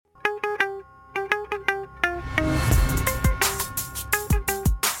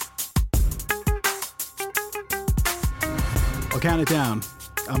count it down.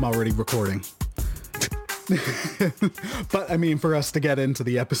 I'm already recording. But I mean, for us to get into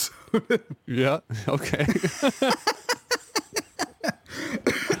the episode. Yeah. Okay.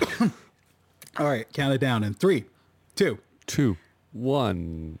 All right, count it down in 3, 2, 2,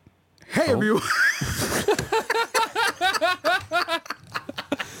 1. Hey, everyone.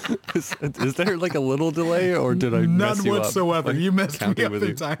 Is there like a little delay, or did I None mess you whatsoever. Up, like, you messed me counting up with you?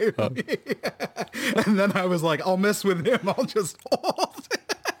 entirely. Oh. And then I was like, I'll mess with him. I'll just hold.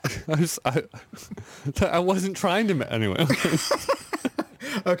 I wasn't trying to. Anyway.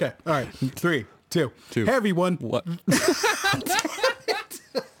 Okay. All right. 3, 2. 2. Hey, everyone. What?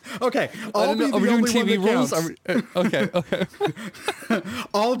 Okay. I I'll don't be know. the Are we doing only one TV that rules? counts. Okay.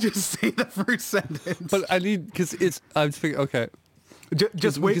 I'll just say the first sentence. But I need, because I'm figuring, okay.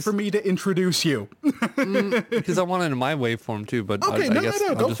 Just wait for me to introduce you. Because I want it in my waveform too, but Okay, I no. guess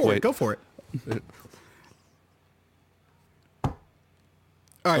I'll Go just for wait. it. Go for it. All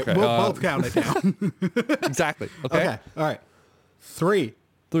right. Okay, We'll both count it down. Exactly. Okay. Okay. All right. 3,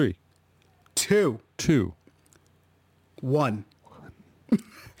 3, 2, 2. 1.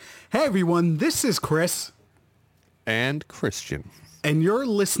 Hey, everyone. This is Chris. And Christian. And you're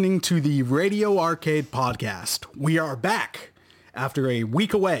listening to the Radio Arcade Podcast. We are back after a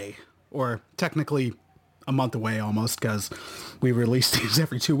week away, or technically a month away almost, because we release these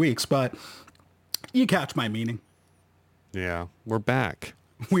every 2 weeks, but you catch my meaning. Yeah, we're back.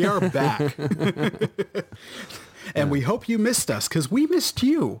 We are back. And we hope you missed us, because we missed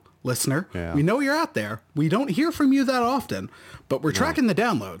you, listener. Yeah. We know you're out there. We don't hear from you that often, but we're tracking the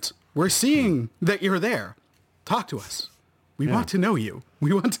downloads. We're seeing that you're there. Talk to us. We want to know you.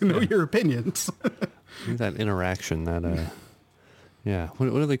 We want to know your opinions. That interaction, that, yeah. What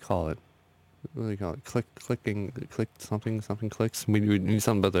do they call it? What do they call it? Click something clicks. We need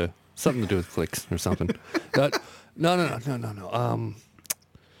something about something to do with clicks or something. No.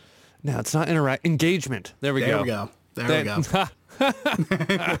 No, it's not engagement. There we go. There we go.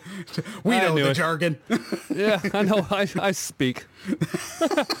 We know the jargon. Yeah, I know. I speak.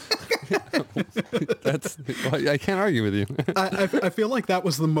 I can't argue with you. I feel like that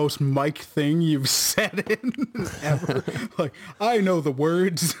was the most Mike thing you've said in ever. Like, I know the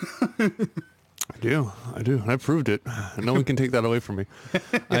words. I do. I proved it. No one can take that away from me.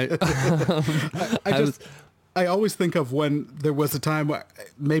 I always think of when there was a time,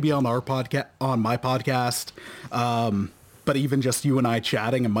 maybe on my podcast, but even just you and I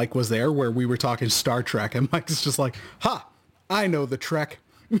chatting, and Mike was there, where we were talking Star Trek, and Mike's just like, "Ha, I know the Trek,"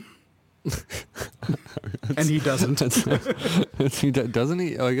 and he doesn't. Doesn't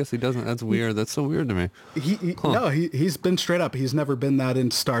he? Oh, I guess he doesn't. That's weird. That's so weird to me. No, he's been straight up. He's never been that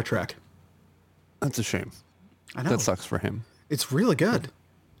into Star Trek. That's a shame. I know. That sucks for him. It's really good.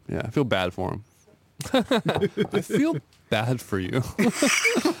 Yeah, I feel bad for him. I feel bad for you.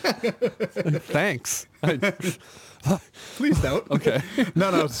 Thanks. Please don't. Okay.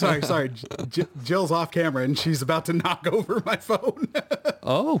 No, sorry. Jill's off camera and she's about to knock over my phone.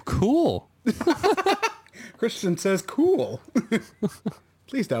 Oh, cool. Christian says cool.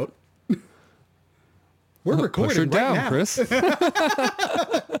 Please don't. We're recording Push her right down, now. Chris.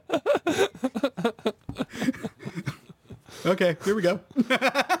 Okay, here we go.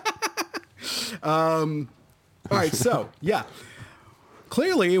 All right, so, yeah.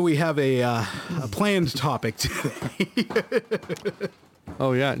 Clearly, we have a planned topic today.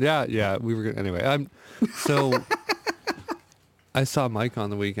 Oh, yeah. We were anyway. So I saw Mike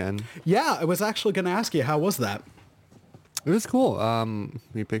on the weekend. Yeah, I was actually going to ask you, how was that? It was cool.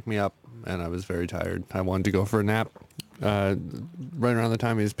 He picked me up, and I was very tired. I wanted to go for a nap right around the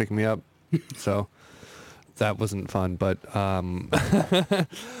time he was picking me up. So that wasn't fun, but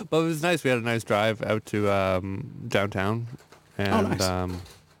it was nice. We had a nice drive out to downtown. And, nice.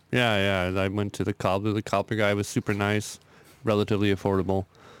 Yeah. I went to the cobbler. The cobbler guy was super nice, relatively affordable.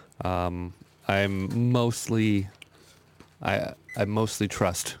 I mostly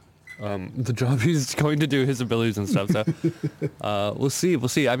trust the job he's going to do, his abilities and stuff. So we'll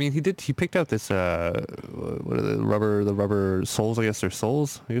see. I mean, he picked out this what are the rubber soles? I guess they're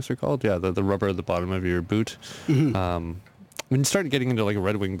soles. I guess they're called. Yeah, the rubber at the bottom of your boot. Mm-hmm. When you start getting into like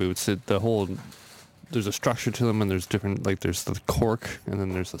Red Wing boots, there's a structure to them, and there's different, like there's the cork, and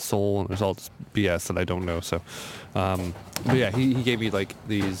then there's the sole, and there's all this BS that I don't know. So, but yeah, he gave me like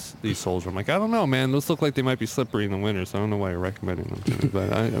these soles. Where I'm like, I don't know, man. Those look like they might be slippery in the winter, so I don't know why you're recommending them to me.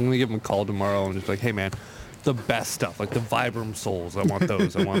 But I'm gonna give him a call tomorrow and just like, hey, man, the best stuff, like the Vibram soles. I want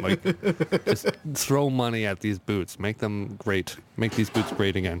those. I want like just throw money at these boots, make them great, make these boots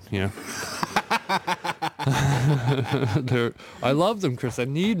great again. You know. I love them, Chris. I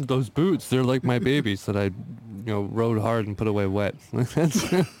need those boots. They're like my babies that I rode hard and put away wet.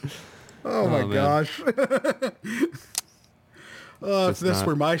 Oh my man. gosh. If this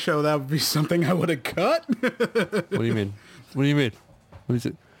were my show, that would be something I would have cut. What do you mean? What do you mean? What is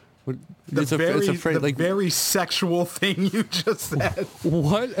it? What, The very sexual thing you just said.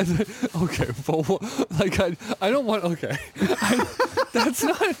 What? Okay, but I don't want. Okay, that's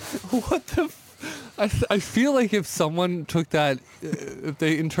not what the. I feel like if someone took that, if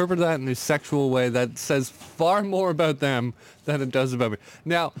they interpret that in a sexual way, that says far more about them than it does about me.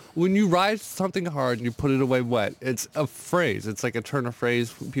 Now, when you ride something hard and you put it away wet, it's a phrase. It's like a turn of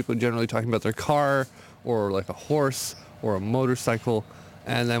phrase. People are generally talking about their car or like a horse or a motorcycle.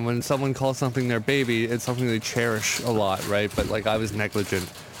 And then when someone calls something their baby, it's something they cherish a lot, right? But like I was negligent.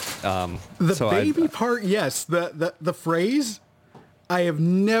 Baby part, yes. The phrase, I have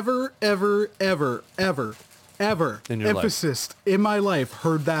never, ever, ever, ever, ever, emphasis in my life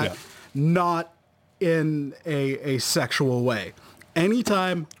heard that not in a sexual way.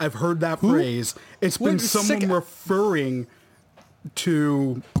 Anytime I've heard that phrase, it's been someone referring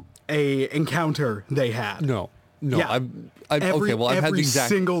to a encounter they had. No. Yeah. I've had the exact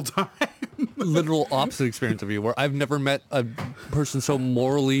single time. literal opposite experience of you, where I've never met a person so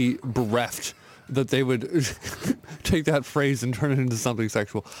morally bereft that they would take that phrase and turn it into something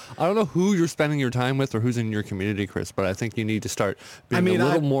sexual. I don't know who you're spending your time with or who's in your community, Chris, but I think you need to start being a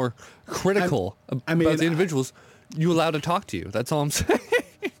little more critical about the individuals you allow to talk to you. That's all I'm saying.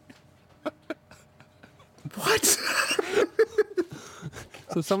 What?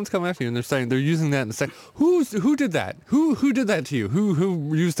 So someone's coming after you and they're using that in the sex. Who did that? Who did that to you?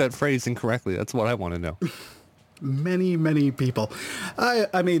 Who used that phrase incorrectly? That's what I want to know. Many people.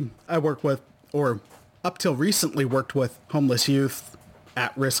 I mean, I work with, or up till recently worked with, homeless youth,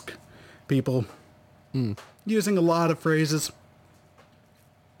 at-risk people, using a lot of phrases,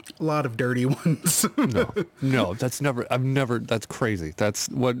 a lot of dirty ones. No, that's crazy. That's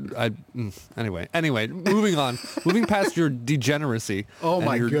what anyway, moving on, moving past your degeneracy. Oh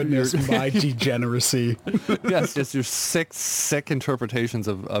my goodness, my degeneracy. Yes, just your sick interpretations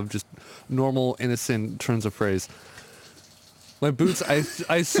of just normal, innocent turns of phrase. My boots, I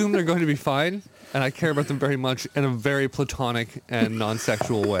assume they're going to be fine, and I care about them very much in a very platonic and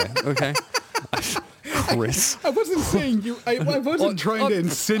non-sexual way, okay? Chris. I wasn't saying you. I wasn't trying to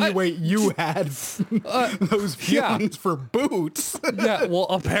insinuate you had those feelings for boots. Yeah, well,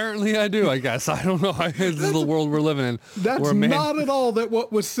 apparently I do. I guess I don't know. This is the world we're living in. That's not at all that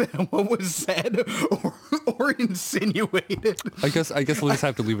what was said or insinuated. I guess we'll just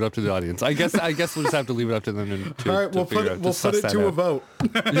have to leave it up to the audience. I guess we'll just have to leave it up to them. All right, we'll put it to a vote.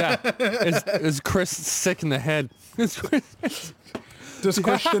 Yeah, is Chris sick in the head? Does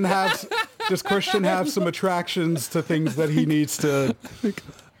Christian have some attractions to things that he needs to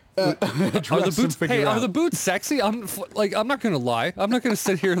address and figure out? Are the boots sexy? I'm not gonna lie. I'm not gonna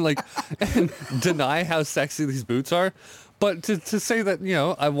sit here and deny how sexy these boots are. But to say that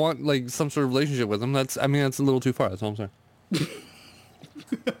I want like some sort of relationship with them, that's a little too far. That's all I'm saying.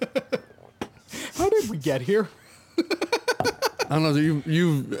 How did we get here? I don't know.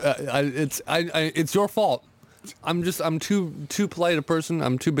 It's your fault. I'm too polite a person.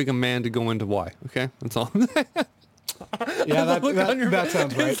 I'm too big a man to go into why. Okay, that's all. Yeah, that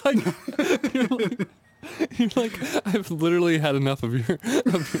sounds right. You're like, I've literally had enough of your.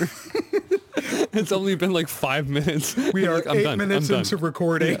 It's only been like 5 minutes. We are 8 minutes into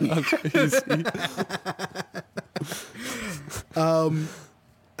recording. Yeah, and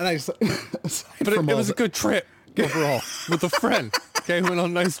it was a good trip overall with a friend. Okay, went on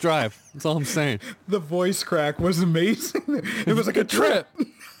a nice drive. That's all I'm saying. The voice crack was amazing. It was like a trip.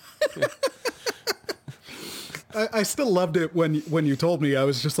 Yeah. I still loved it when you told me. I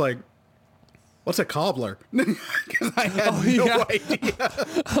was just like, what's a cobbler? Because I had no idea.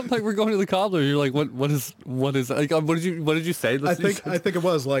 I'm like, we're going to the cobbler. You're like, what is like, what did you say? I think it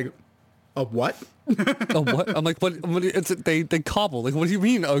was like, a what? A what? I'm like, what? They cobble. Like, what do you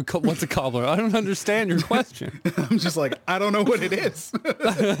mean? What's a cobbler? I don't understand your question. I'm just like, I don't know what it is.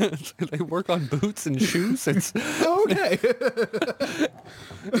 They work on boots and shoes. It's okay.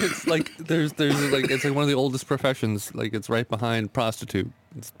 It's like there's like it's like one of the oldest professions. Like it's right behind prostitute.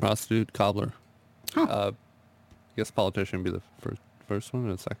 It's prostitute, cobbler. Huh. I guess politician would be the first one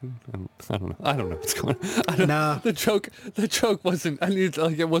or the second. I don't know what's going on. Nah. The joke wasn't.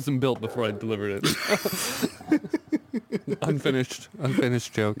 It wasn't built before I delivered it. Unfinished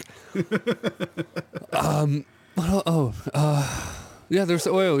joke. Yeah. There's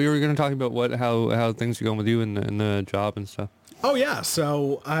oil. You were going to talk about how things are going with you in the job and stuff. Oh yeah.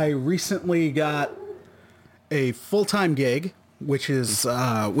 So I recently got a full-time gig which is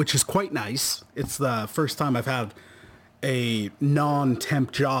quite nice. It's the first time I've had a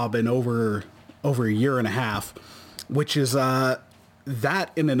non-temp job in over a year and a half, which is that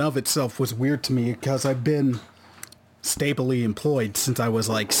in and of itself was weird to me because I've been stably employed since I was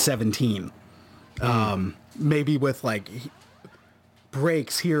like 17. Maybe with like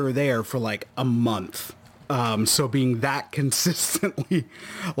breaks here or there for like a month. So being that consistently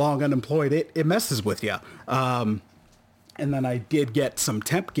long unemployed, it messes with you. And then I did get some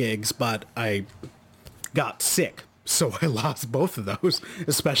temp gigs, but I got sick. So I lost both of those,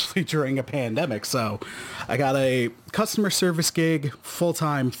 especially during a pandemic. So I got a customer service gig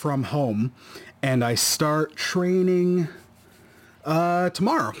full-time from home, and I start training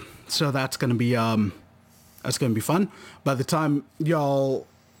tomorrow. So that's going to be fun. By the time y'all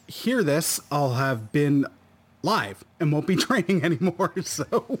hear this, I'll have been live and won't be training anymore.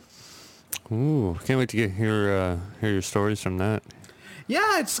 So, Ooh, can't wait to hear your stories from that.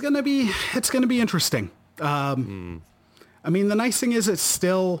 Yeah, it's gonna be interesting. I mean, the nice thing is it's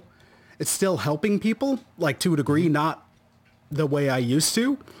still helping people, like to a degree, not the way I used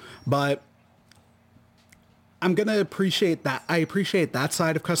to, but I'm gonna appreciate that. I appreciate that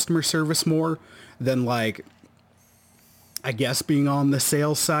side of customer service more than, like, I guess, being on the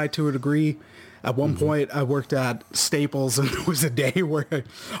sales side to a degree. At one point, I worked at Staples, and there was a day where I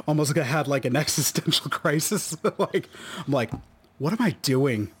almost had like an existential crisis. I'm like, what am I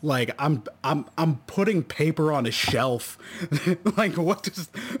doing? Like, I'm putting paper on a shelf. Like,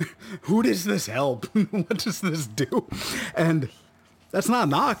 who does this help? What does this do? And that's not a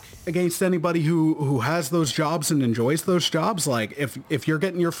knock against anybody who has those jobs and enjoys those jobs. Like, if you're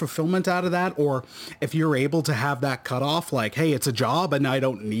getting your fulfillment out of that, or if you're able to have that cutoff, like, hey, it's a job and I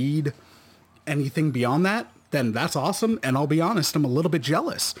don't need anything beyond that, then that's awesome. And I'll be honest, I'm a little bit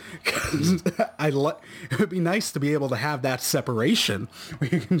jealous. It would be nice to be able to have that separation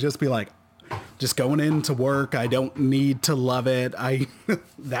where you can just be like, just going into work. I don't need to love it.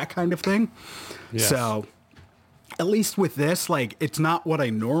 That kind of thing. Yes. So at least with this, like, it's not what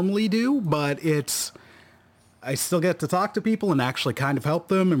I normally do, but I still get to talk to people and actually kind of help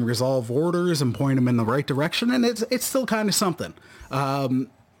them and resolve orders and point them in the right direction. And it's still kind of something.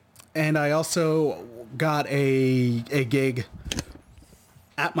 And I also got a gig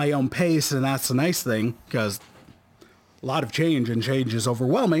at my own pace, and that's a nice thing because a lot of change, and change is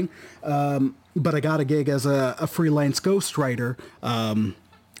overwhelming. But I got a gig as a freelance ghostwriter.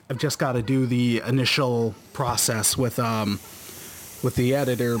 I've just got to do the initial process with the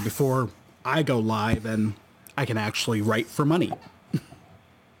editor before I go live, and I can actually write for money.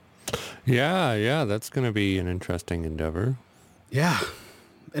 Yeah, that's going to be an interesting endeavor. Yeah.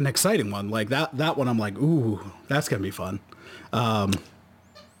 An exciting one. Like that one, I'm like, ooh, that's gonna be fun.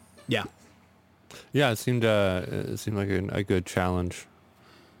 Yeah, it seemed like a good challenge.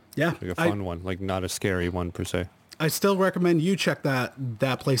 Yeah, like a fun one, like not a scary one per se. I still recommend you check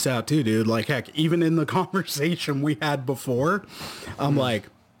that place out too, dude. Like, heck, even in the conversation we had before, I'm like,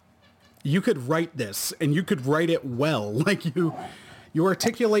 you could write this and you could write it well. Like, you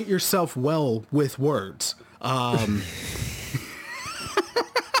articulate yourself well with words.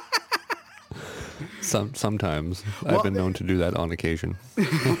 Sometimes I've been known to do that on occasion.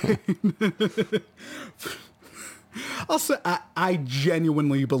 Also, I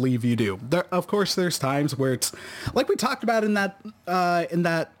genuinely believe you do. Of course, there's times where it's like we talked about in that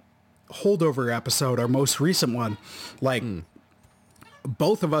holdover episode, our most recent one. Like,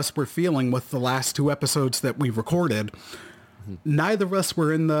 both of us were feeling with the last two episodes that we recorded. Neither of us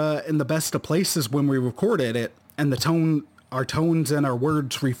were in the best of places when we recorded it, and our tones and our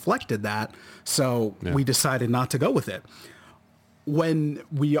words reflected that, so we decided not to go with it. When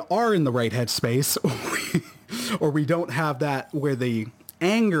we are in the right headspace, or we don't have that where the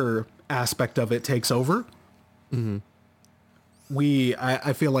anger aspect of it takes over, I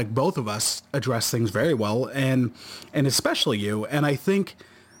feel like both of us address things very well, and especially you. And I think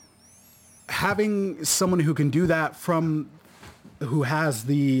having someone who can do that who has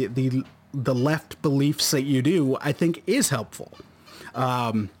the left beliefs that you do, I think is helpful.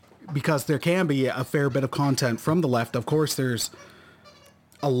 Because there can be a fair bit of content from the left. Of course, there's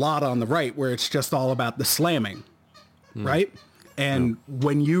a lot on the right where it's just all about the slamming, right? And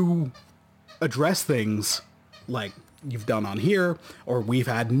when you address things like you've done on here, or we've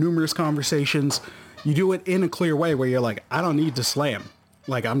had numerous conversations, you do it in a clear way where you're like, I don't need to slam.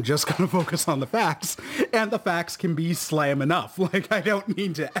 Like, I'm just going to focus on the facts, and the facts can be slam enough. Like, I don't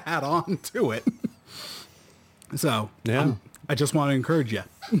need to add on to it. So, yeah, I just want to encourage you.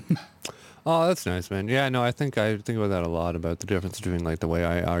 Oh, that's nice, man. Yeah, no, I think about that a lot, about the difference between like the way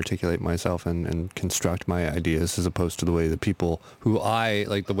I articulate myself and construct my ideas as opposed to the way the people who I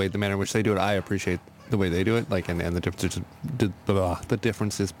like, the manner in which they do it. I appreciate the way they do it, like, and the differences, the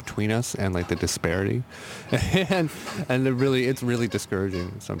differences between us, and like the disparity, and it's really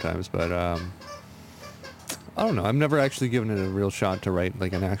discouraging sometimes. But I don't know. I've never actually given it a real shot to write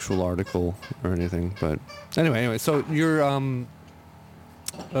like an actual article or anything. But anyway, so you're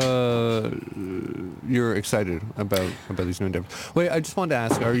excited about these new endeavors. Wait, I just wanted to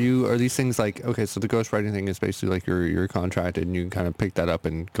ask: are these things like, okay? So the ghostwriting thing is basically like you're contracted and you can kind of pick that up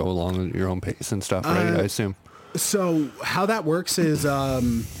and go along at your own pace and stuff, right? I assume. So how that works is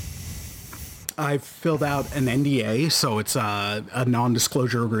I've filled out an NDA, so it's a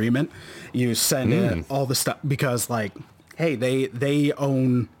non-disclosure agreement. You send in all the stuff because, like, hey, they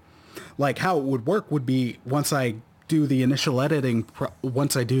own. Like, how it would work would be once I do the initial editing,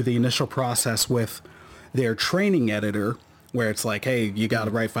 once I do the initial process with their training editor, where it's like, hey, you got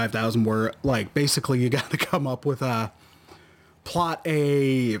to write 5,000 word, like basically you got to come up with a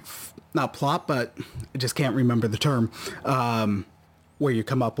not plot, but I just can't remember the term, where you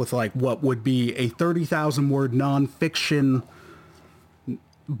come up with like what would be a 30,000 word nonfiction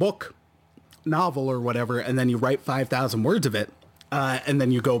book, novel or whatever, and then you write 5,000 words of it, and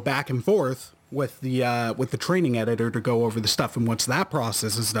then you go back and forth with the training editor to go over the stuff. And once that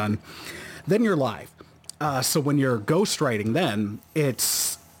process is done, then you're live. So when you're ghostwriting, then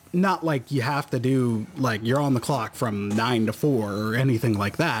it's not like you have to do, like, you're on the clock from 9 to 4 or anything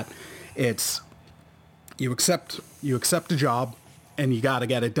like that. It's you accept a job and you got to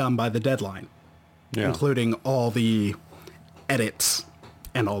get it done by the deadline, including all the edits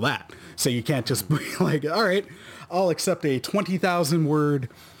and all that. So you can't just be like, all right, I'll accept a 20,000 word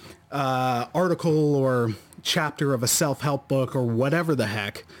article or chapter of a self-help book or whatever the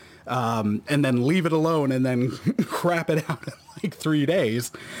heck, and then leave it alone and then crap it out in like 3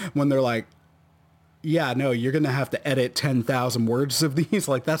 days when they're like, yeah, no, you're going to have to edit 10,000 words of these.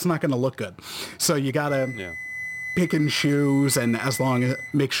 Like, that's not going to look good. So you got to pick and choose, and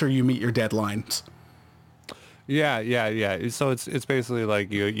make sure you meet your deadlines. Yeah. So it's basically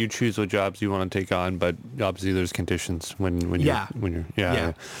like you choose what jobs you want to take on, but obviously there's conditions when you're. Well,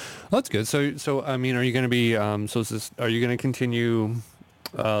 that's good. So I mean, are you going to be are you going to continue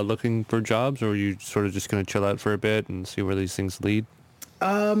looking for jobs, or are you sort of just going to chill out for a bit and see where these things lead?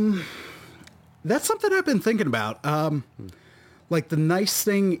 That's something I've been thinking about. Like, the nice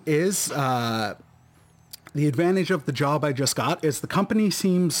thing is, the advantage of the job I just got is the company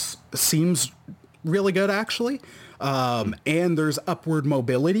seems really good, actually. And there's upward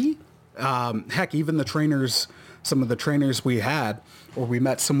mobility. Heck, even some of the trainers we had, or we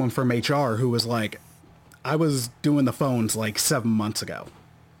met someone from HR who was like, I was doing the phones like 7 months ago,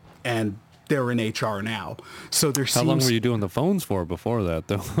 and they're in HR now. So How long were you doing the phones for before that,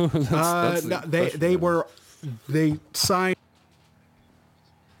 though? They signed.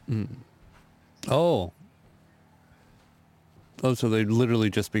 Oh, so they literally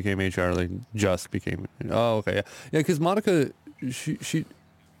just became HR. Like, just became. Oh, okay. Yeah, because Monica, she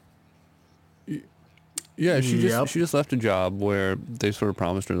just left a job where they sort of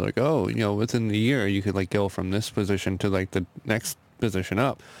promised her, like, oh, within the year you could like go from this position to like the next position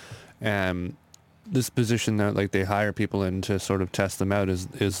up, and this position that like they hire people in to sort of test them out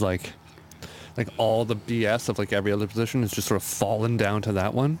is like all the BS of like every other position is just sort of fallen down to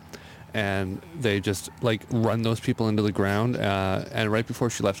that one. And they just like run those people into the ground. And right before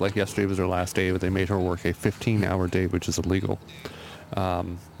she left, like yesterday was her last day, but they made her work a 15-hour day, which is illegal.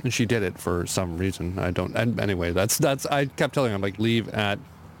 And she did it for some reason. Anyway, that's I kept telling her, I'm like, leave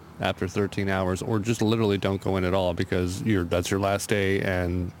after 13 hours, or just literally don't go in at all, because that's your last day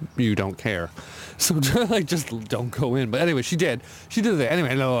and you don't care. So like, just don't go in. But anyway, she did it.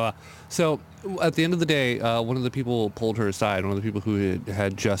 Anyway, no. So at the end of the day, one of the people pulled her aside, one of the people who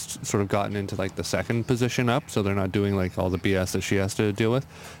had just sort of gotten into like the second position up, so they're not doing like all the BS that she has to deal with.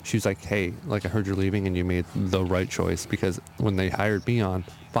 She was like, hey, like, I heard you're leaving and you made the right choice, because when they hired me on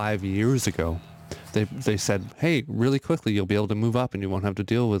 5 years ago, they said, hey, really quickly you'll be able to move up and you won't have to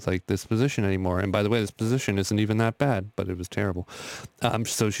deal with like this position anymore. And by the way, this position isn't even that bad, but it was terrible.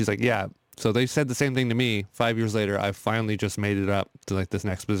 So she's like, yeah. So they said the same thing to me 5 years later. I finally just made it up to like this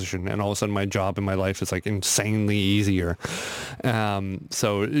next position, and all of a sudden my job in my life is like insanely easier.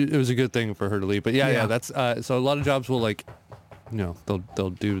 So it was a good thing for her to leave. But yeah, that's so a lot of jobs will like, they'll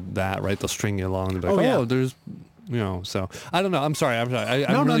do that, right? They'll string you along. They'll be like, there's, so I don't know. I'm sorry. I'm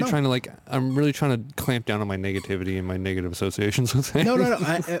really trying to clamp down on my negativity and my negative associations with things. No.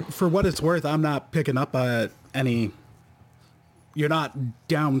 For what it's worth, I'm not picking up any you're not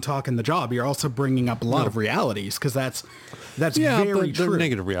down talking the job. You're also bringing up a lot of realities, because that's Yeah, very but they're true.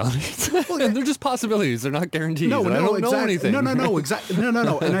 negative realities. And they're just possibilities. They're not guarantees. No, I don't know anything. No, exactly.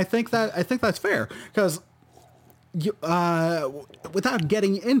 No. And I think that's fair, because without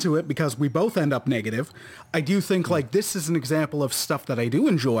getting into it, because we both end up negative, I do think like this is an example of stuff that I do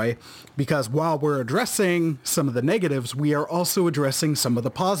enjoy, because while we're addressing some of the negatives, we are also addressing some of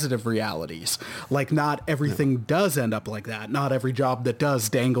the positive realities. Like, not everything does end up like that. Not every job that does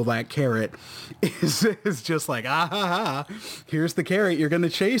dangle that carrot is just like, ah ha ha, here's the carrot, you're gonna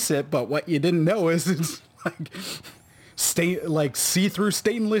chase it, but what you didn't know is it's like see-through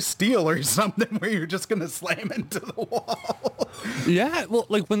stainless steel or something, where you're just gonna slam into the wall. Yeah, well,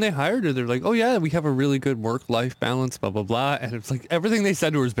 like when they hired her, they're like, oh yeah, we have a really good work-life balance, blah, blah, blah. And it's like everything they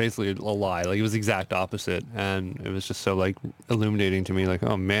said to her was basically a lie. Like, it was the exact opposite. And it was just so like illuminating to me, like,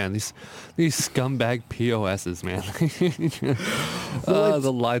 oh man, these scumbag POSs, man.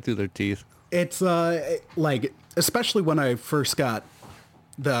 They'll lie through their teeth. It's like, especially when I first got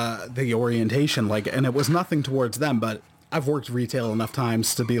the orientation, like, and it was nothing towards them, but I've worked retail enough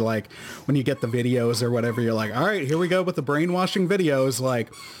times to be like, when you get the videos or whatever, you're like, all right, here we go with the brainwashing videos.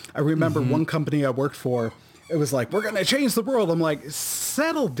 Like, I remember one company I worked for, it was like, we're going to change the world. I'm like,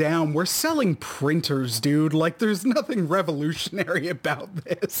 settle down. We're selling printers, dude. Like, there's nothing revolutionary about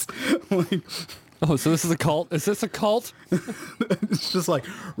this. Like, oh, so this is a cult? Is this a cult? it's just like,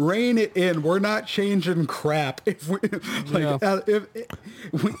 rein it in. We're not changing crap. If we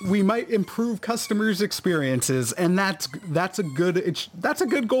we might improve customers' experiences, and that's a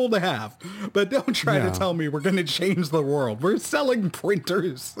good goal to have. But don't try to tell me we're going to change the world. We're selling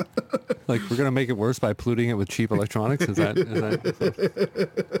printers. Like, we're going to make it worse by polluting it with cheap electronics? Is that we're going to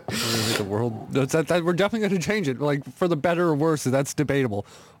make the world... That we're definitely going to change it. Like, for the better or worse, that's debatable.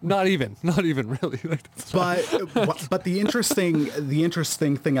 Not even really. Like, but the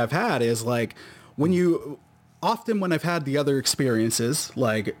interesting thing I've had is, like, when I've had the other experiences,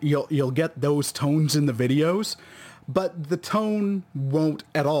 like, you'll get those tones in the videos, but the tone won't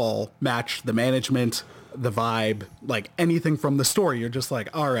at all match the management, the vibe, like anything from the story. You're just like,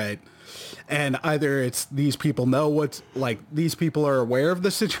 all right. And either it's these people know what's, like, these people are aware of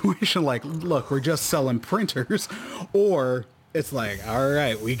the situation, like, look, we're just selling printers, or it's like, all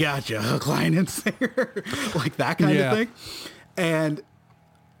right, we got you, hook, line, and sinker, like that kind of thing. And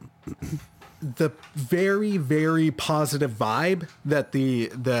the very, very positive vibe that the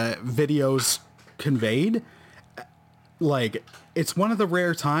videos conveyed, like, it's one of the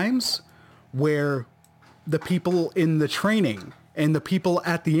rare times where the people in the training and the people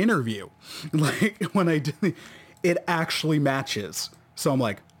at the interview, like, when I did it actually matches. So I'm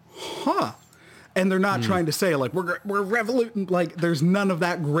like, huh. And they're not trying to say, like, we're revolution, like, there's none of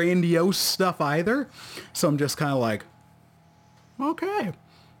that grandiose stuff either. So I'm just kind of like, okay,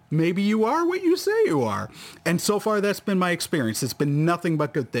 maybe you are what you say you are. And so far, that's been my experience. It's been nothing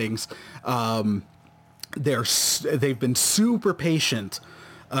but good things. They've been super patient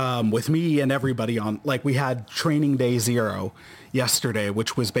with me and everybody on, like, we had training day 0 yesterday,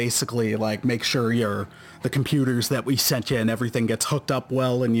 which was basically like, make sure the computers that we sent you and everything gets hooked up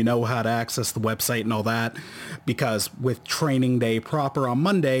well, and you know how to access the website and all that, because with training day proper on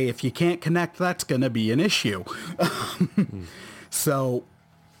Monday, if you can't connect, that's going to be an issue. So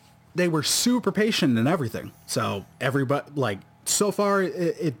they were super patient and everything. So everybody, like, so far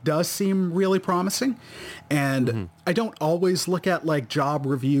it does seem really promising. And I don't always look at, like, job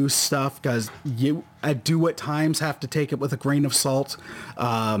review stuff, because I do at times have to take it with a grain of salt.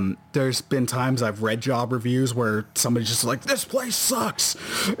 There's been times I've read job reviews where somebody's just like, this place sucks,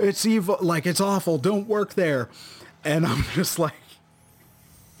 it's evil, like, it's awful, don't work there. And I'm just like,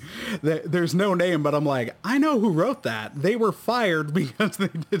 there's no name, but I'm like, I know who wrote that. They were fired because they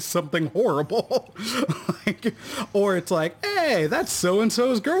did something horrible. Like, or it's like, hey, that's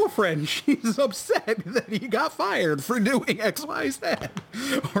so-and-so's girlfriend. She's upset that he got fired for doing X, Y, Z,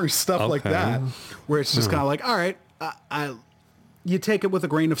 or stuff like that, where it's just kind of like, all right, you take it with a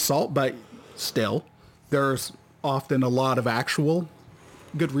grain of salt, but still, there's often a lot of actual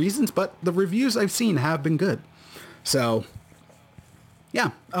good reasons, but the reviews I've seen have been good. So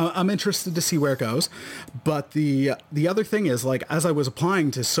yeah, I'm interested to see where it goes. But the other thing is, like, as I was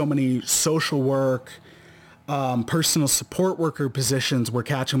applying to so many social work, personal support worker positions were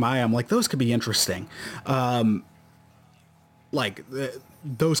catching my eye. I'm like, those could be interesting. Those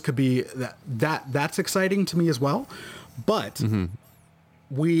could be that's exciting to me as well. But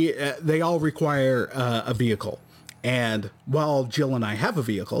they all require a vehicle. And while Jill and I have a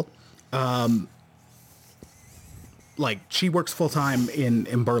vehicle, like, she works full time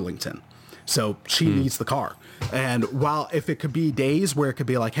in Burlington. So she needs the car. And while if it could be days where it could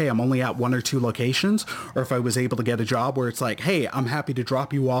be like, hey, I'm only at 1 or 2 locations, or if I was able to get a job where it's like, hey, I'm happy to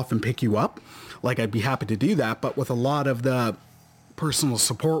drop you off and pick you up, like I'd be happy to do that. But with a lot of the personal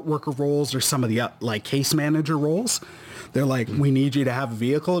support worker roles or some of the like case manager roles, they're like, we need you to have a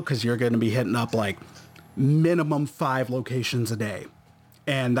vehicle because you're going to be hitting up like minimum 5 locations a day.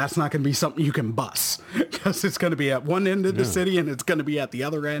 And that's not going to be something you can bus because it's going to be at one end of the city and it's going to be at the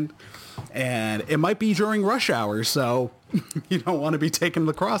other end. And it might be during rush hour. So you don't want to be taking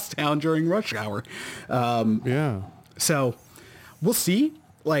the crosstown during rush hour. So we'll see.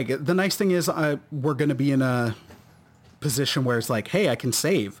 Like the nice thing is we're going to be in a position where it's like, hey, I can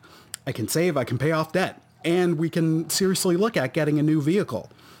save, I can pay off debt, and we can seriously look at getting a new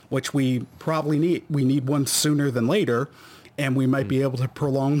vehicle, which we probably need. We need one sooner than later. And we might be able to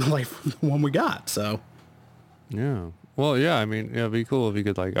prolong the life of the one we got. So, yeah. Well, yeah. I mean, it'd be cool if you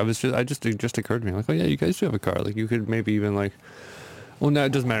could like. It just occurred to me like, oh yeah, you guys do have a car. Like, you could maybe even like. Well, no,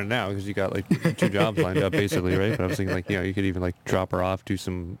 it doesn't matter now because you got like 2 jobs lined up basically, right? But I was thinking like, you could even like drop her off, do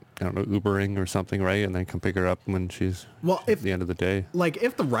some I don't know Ubering or something, right? And then come pick her up when she's at the end of the day. Like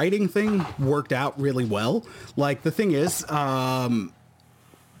if the writing thing worked out really well, like the thing is.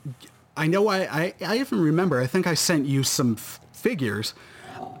 I know I even remember, I think I sent you some figures.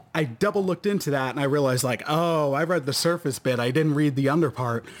 I double looked into that and I realized like, oh, I read the surface bit. I didn't read the under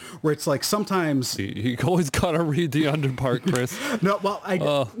part where it's like sometimes. You always got to read the under part, Chris. No,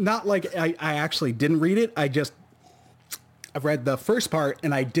 well, not like I actually didn't read it. I've read the first part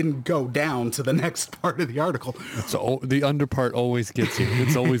and I didn't go down to the next part of the article. So the under part always gets you.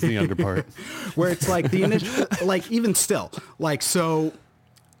 It's always the under part. Where it's like the initial, like even still, like, so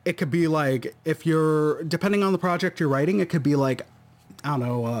it could be like, if you're, depending on the project you're writing, it could be like, I don't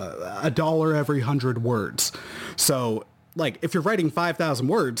know, $1 every 100 words. So like if you're writing 5,000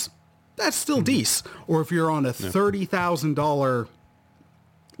 words, that's still decent. Or if you're on a $30,000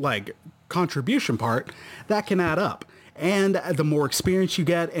 like contribution part, that can add up. And the more experience you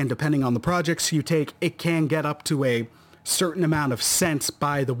get, and depending on the projects you take, it can get up to a certain amount of cents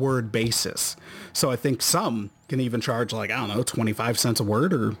by the word basis. So I think some can even charge like, I don't know, 25 cents a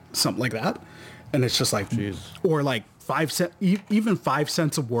word or something like that. And it's just like, jeez. Or like 5 cents, even 5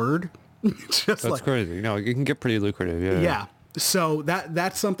 cents a word. That's like, crazy. It can get pretty lucrative. Yeah. Yeah. So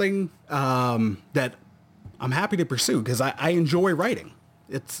that's something that I'm happy to pursue because I enjoy writing.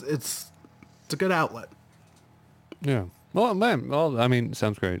 It's a good outlet. Yeah. Well, man. Well, I mean,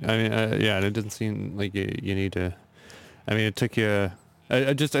 sounds great. I mean, it doesn't seem like you need to. I mean, it took you.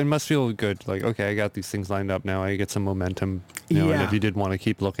 It must feel good. Like, okay, I got these things lined up now. I get some momentum. And if you did want to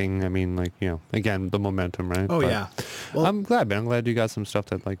keep looking, I mean, like, again, the momentum, right? Oh, yeah. Well, I'm glad, man. I'm glad you got some stuff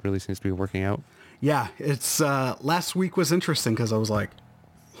that like really seems to be working out. Yeah, it's last week was interesting because I was like,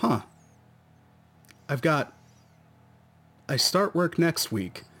 I start work next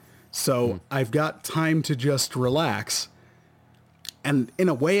week, so I've got time to just relax. And in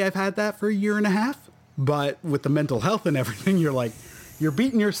a way, I've had that for a year and a half. But with the mental health and everything, you're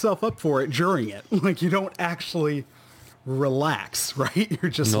beating yourself up for it during it. Like you don't actually relax, right?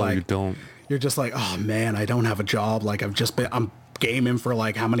 You're just you don't. You're just like, oh man, I don't have a job. Like I'm gaming for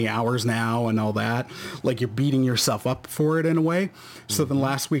like how many hours now and all that. Like you're beating yourself up for it in a way. So then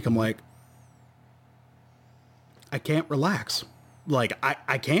last week I'm like, I can't relax. Like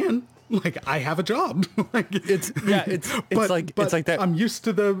I can. Like I have a job. Like it's like that. I'm used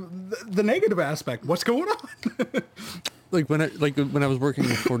to the negative aspect. What's going on? Like when I was working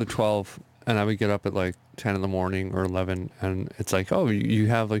 4 to 12 and I would get up at like 10 in the morning or 11 and it's like, oh, you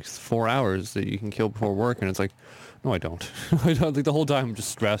have like 4 hours that you can kill before work. And it's like, no, I don't. I don't. Like the whole time I'm just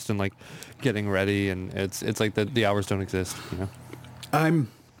stressed and like getting ready and it's like the hours don't exist, I'm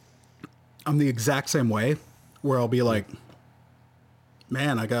the exact same way where I'll be like,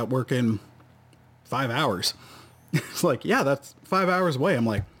 man, I got work in 5 hours. It's like, yeah, that's 5 hours away. I'm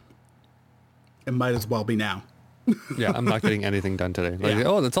like, it might as well be now. Yeah, I'm not getting anything done today. Like,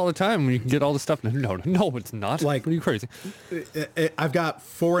 oh, that's all the time when you can get all the stuff. No, it's not. Like, are you crazy? I've got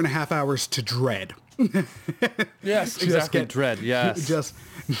 4.5 hours to dread. Yes, exactly. Dread. Yes.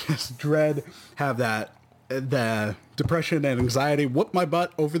 Just dread. Have the depression and anxiety whoop my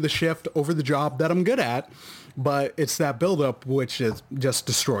butt over the shift, over the job that I'm good at. But it's that buildup which just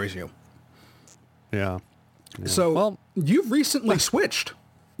destroys you. Yeah. So you've recently switched.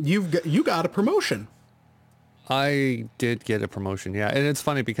 You got a promotion. I did get a promotion, yeah. And it's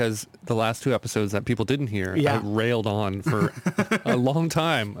funny because the last 2 episodes that people didn't hear, I railed on for a long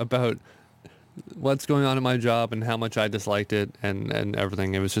time about what's going on in my job and how much I disliked it and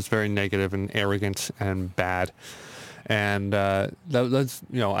everything. It was just very negative and arrogant and bad. And that's,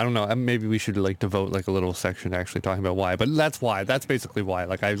 I don't know, maybe we should like devote like a little section to actually talking about why, but that's why. That's basically why.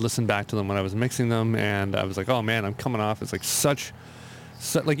 Like I listened back to them when I was mixing them, and I was like, oh man, I'm coming off as like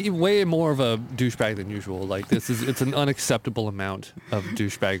like even way more of a douchebag than usual. Like it's an unacceptable amount of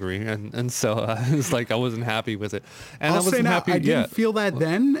douchebaggery, and so it's like I wasn't happy with it, and I'll I wasn't say now, happy. I didn't feel that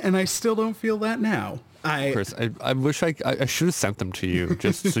then, and I still don't feel that now. Chris, I wish I should have sent them to you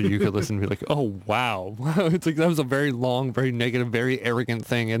just so you could listen and be like, oh wow, it's like that was a very long, very negative, very arrogant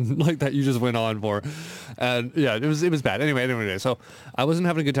thing, and like that you just went on for, and yeah, it was bad. Anyway, so I wasn't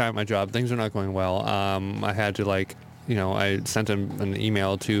having a good time at my job. Things are not going well. I had to like. I sent an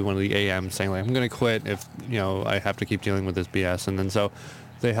email to one of the AMs saying like I'm going to quit if I have to keep dealing with this BS, and then so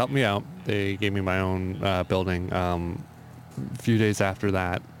they helped me out. They gave me my own building. A few days after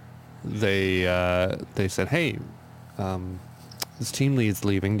that, they said, hey, this team lead's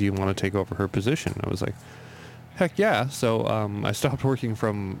leaving. Do you want to take over her position? I was like, heck yeah. So I stopped working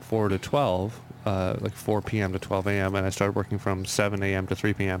from 4 to 12, like 4 p.m. to 12 a.m. and I started working from 7 a.m. to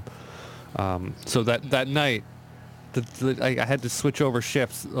 3 p.m. So that night. I had to switch over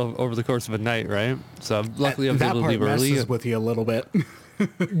shifts over the course of a night, right? So luckily I was able to leave early. That part messes with you a little bit.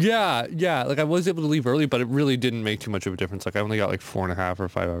 Yeah. Like I was able to leave early, but it really didn't make too much of a difference. Like I only got like 4.5 or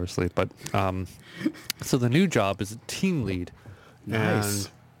 5 hours sleep. But so the new job is a team lead. Nice.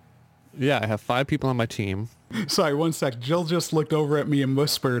 And yeah, I have 5 people on my team. Sorry, one sec. Jill just looked over at me and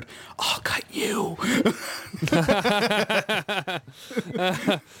whispered, "I'll cut you."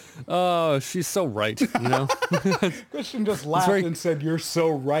 Oh, she's so right, Christian just laughed and said, "You're so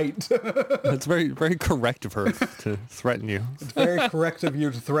right." It's very, very correct of her to threaten you. It's very correct of you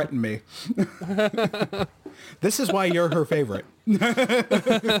to threaten me. This is why you're her favorite.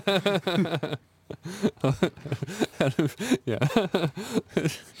 Yeah.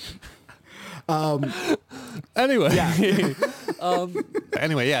 Anyway, yeah.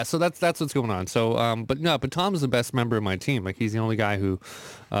 Anyway, yeah. So that's what's going on. So, but Tom is the best member of my team. Like he's the only guy who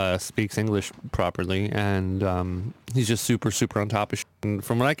speaks English properly, and he's just super, super on top of shit. And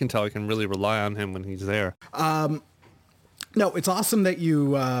from what I can tell, I can really rely on him when he's there. No, it's awesome that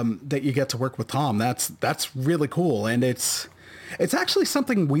you get to work with Tom. That's really cool, and it's actually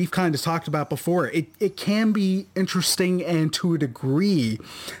something we've kind of talked about before. It can be interesting and to a degree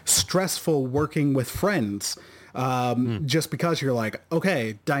stressful working with friends. Just because you're like,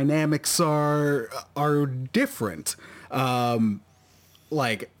 okay, dynamics are different.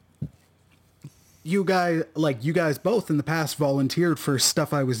 Like you guys both in the past volunteered for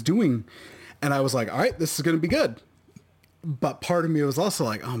stuff I was doing, and I was like, all right, this is going to be good. But part of me was also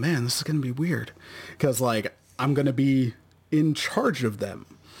like, oh man, this is going to be weird because like I'm going to be in charge of them,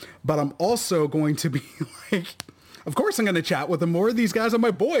 but I'm also going to be like, of course I'm going to chat with them more. These guys are my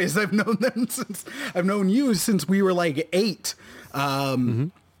boys. I've known you since we were like 8.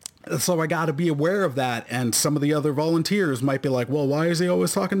 So I got to be aware of that. And some of the other volunteers might be like, well, why is he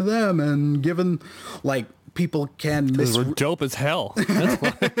always talking to them? And given like people can we're dope as hell. That's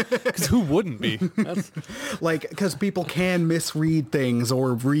why. Because who wouldn't be? That's like, because people can misread things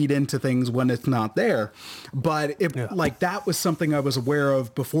or read into things when it's not there. But like that was something I was aware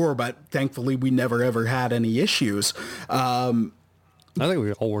of before, but thankfully we never ever had any issues. I think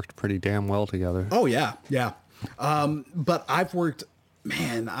we all worked pretty damn well together. Oh yeah. Yeah. But I've worked,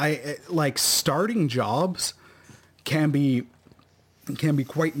 man, I like starting jobs can be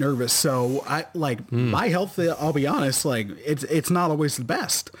quite nervous. So I like my health, I'll be honest, like it's not always the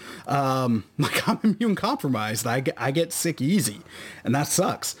best. Like I'm immune compromised. I get sick easy and that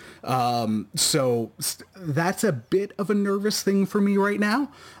sucks. So that's a bit of a nervous thing for me right now.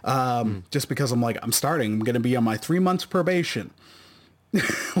 Just because I'm going to be on my 3 months probation.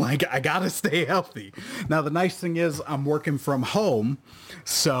 Like I gotta stay healthy. Now the nice thing is I'm working from home,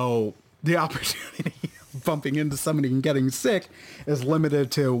 so the opportunity of bumping into somebody and getting sick is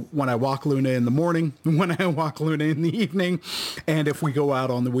limited to when I walk Luna in the morning, when I walk Luna in the evening, and if we go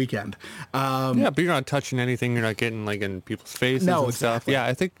out on the weekend. Yeah, but you're not touching anything. You're not getting like in people's faces and stuff. Yeah,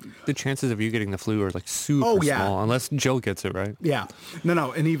 I think the chances of you getting the flu are like super small, unless Jill gets it, right? Yeah.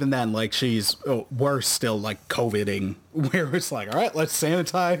 No. And even then, like we're still like COVIDing, where it's like, all right, let's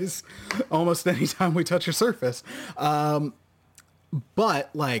sanitize almost anytime we touch a surface. But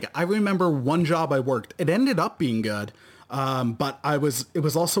like, I remember one job I worked, it ended up being good. But it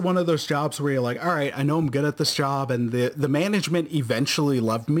was also one of those jobs where you're like, all right, I know I'm good at this job. And the management eventually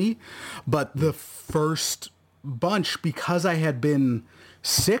loved me. But the first bunch, because I had been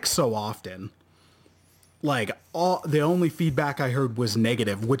sick so often, like the only feedback I heard was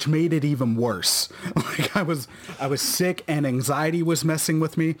negative, which made it even worse. Like I was sick and anxiety was messing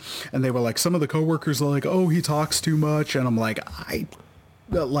with me, and they were like, some of the coworkers are like, oh, he talks too much, and I'm like,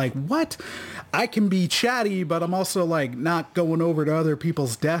 like what? I can be chatty, but I'm also like not going over to other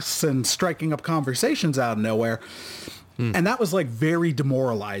people's desks and striking up conversations out of nowhere. And that was like very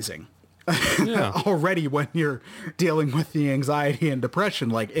demoralizing. Yeah. Already when you're dealing with the anxiety and depression,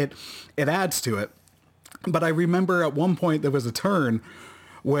 like it adds to it. But I remember at one point there was a turn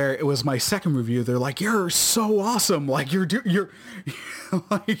where it was my second review. They're like, you're so awesome. Like you're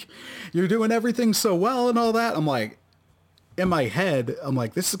like, you're doing everything so well and all that. I'm like, in my head, I'm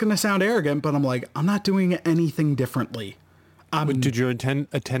like, this is going to sound arrogant, but I'm like, I'm not doing anything differently. Did your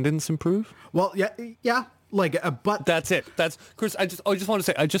attendance improve? Well, yeah. Like, but that's it. That's Chris. I just want to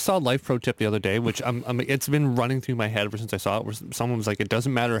say, I just saw a Life Pro Tip the other day, which it's been running through my head ever since I saw it. Where someone was like, "It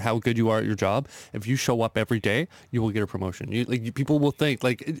doesn't matter how good you are at your job. If you show up every day, you will get a promotion." People will think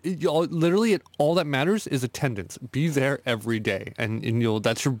like, literally, all that matters is attendance. Be there every day, and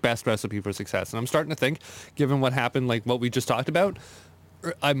that's your best recipe for success. And I'm starting to think, given what happened, like what we just talked about,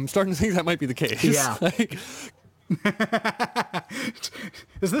 I'm starting to think that might be the case. Yeah.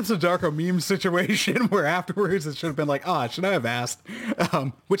 Is this a Darko meme situation where afterwards it should have been like, should I have asked?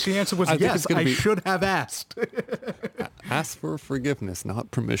 Which the answer was yes, I should have asked. Ask for forgiveness,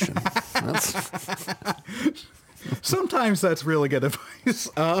 not permission. Sometimes that's really good advice.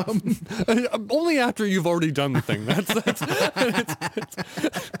 Only after you've already done the thing.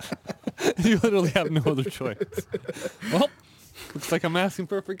 You literally have no other choice. Well, looks like I'm asking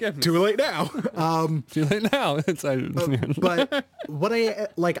for forgiveness. Too late now. Too late now. But what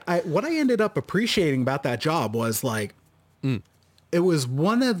I ended up appreciating about that job was like, it was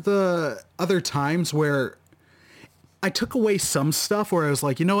one of the other times where I took away some stuff where I was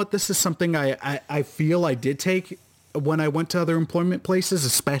like, you know what, this is something I feel I did take when I went to other employment places,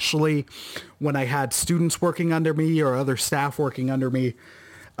 especially when I had students working under me or other staff working under me.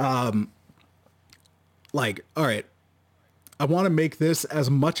 Like, all right, I want to make this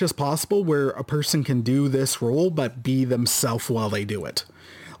as much as possible where a person can do this role, but be themselves while they do it.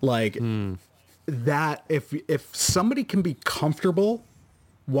 Like that, if somebody can be comfortable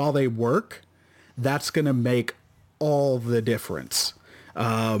while they work, that's going to make all the difference.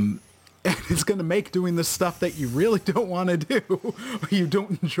 And it's going to make doing the stuff that you really don't want to do, or you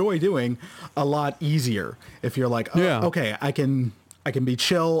don't enjoy doing, a lot easier. If you're like, okay, I can be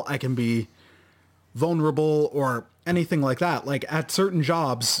chill, I can be vulnerable or anything like that. Like at certain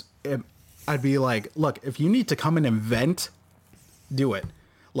jobs, I'd be like, look, if you need to come in and vent, do it.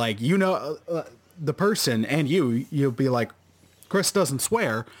 Like, the person and you'll be like, Chris doesn't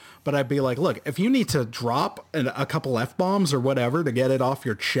swear, but I'd be like, look, if you need to drop a couple F-bombs or whatever to get it off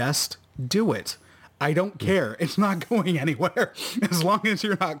your chest, do it. I don't care. It's not going anywhere as long as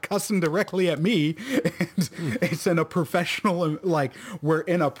you're not cussing directly at me. And it's in a professional, like we're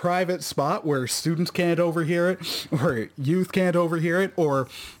in a private spot where students can't overhear it or youth can't overhear it or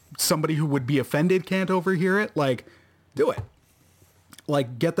somebody who would be offended can't overhear it. Like, do it.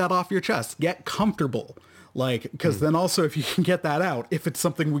 Like, get that off your chest. Get comfortable. Like, because then also if you can get that out, if it's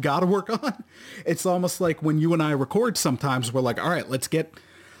something we got to work on, it's almost like when you and I record sometimes, we're like, all right,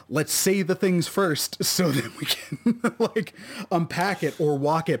 let's say the things first so that we can like unpack it or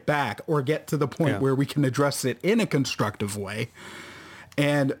walk it back or get to the point where we can address it in a constructive way.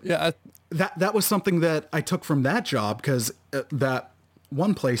 And that was something that I took from that job, because that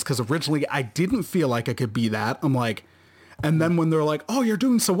one place, because originally I didn't feel like I could be that. I'm like, and then when they're like, oh, you're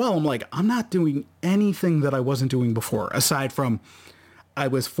doing so well, I'm like, I'm not doing anything that I wasn't doing before, aside from I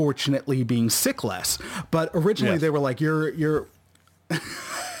was fortunately being sick less. But originally they were like, you're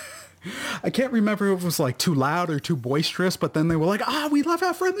I can't remember if it was like too loud or too boisterous, but then they were like, we love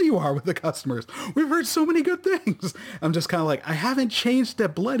how friendly you are with the customers. We've heard so many good things. I'm just kind of like, I haven't changed a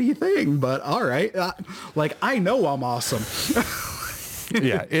bloody thing, but all right. Like, I know I'm awesome.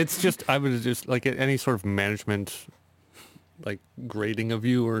 Yeah, it's just, I would just like any sort of management, like grading of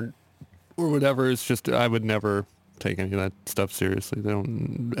you or whatever. It's just, I would never take any of that stuff seriously. They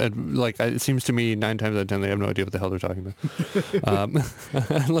don't, it seems to me 9 times out of 10 they have no idea what the hell they're talking about.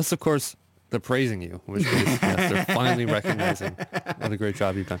 Unless of course they're praising you, which is, yes, they're finally recognizing what a great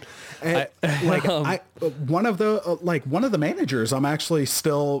job you've done. One of the managers, I'm actually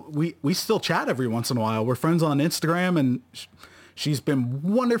still, we still chat every once in a while. We're friends on Instagram, and she's been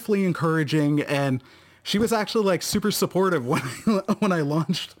wonderfully encouraging, and she was actually like super supportive when I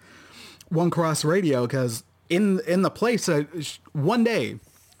launched One Cross Radio, because in the place, one day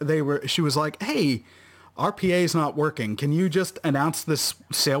she was like, hey, our PA is not working. Can you just announce this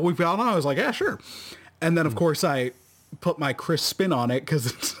sale we've got on? I was like, yeah, sure. And then, of course, I put my Chris spin on it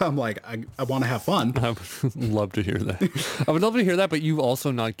because I'm like, I want to have fun. I would love to hear that. I would love to hear that, but you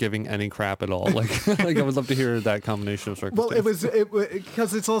also not giving any crap at all. Like, like I would love to hear that combination of circumstances. Well, it was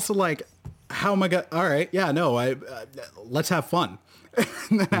because it's also like, how am I going? All right, yeah, no, let's have fun.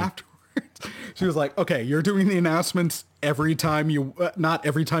 And then afterwards, she was like, okay, you're doing the announcements every time you, not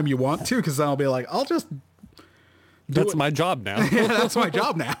every time you want to, because I'll be like, I'll just. That's my job now. Yeah, that's my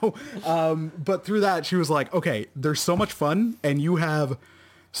job now. But through that, she was like, okay, there's so much fun and you have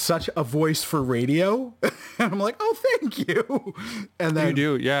such a voice for radio. And I'm like, oh, thank you. And then You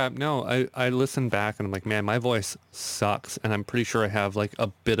do, yeah. No, I listen back and I'm like, man, my voice sucks, and I'm pretty sure I have like a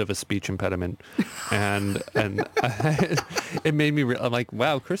bit of a speech impediment, and it made me. I'm like,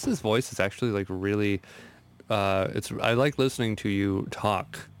 wow, Chris's voice is actually like really. I like listening to you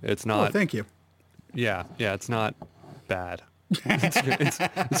talk. It's not. oh, thank you. Yeah, it's not bad.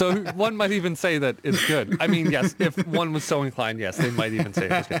 So one might even say that it's good. I mean, yes, if one was so inclined, yes, they might even say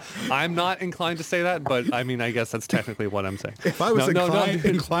it's good. I'm not inclined to say that, but I mean, I guess that's technically what I'm saying. If I was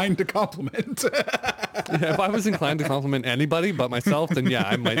inclined to compliment. Yeah, if I was inclined to compliment anybody but myself, then yeah,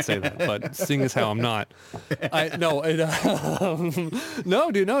 I might say that. But seeing as how I'm not, no,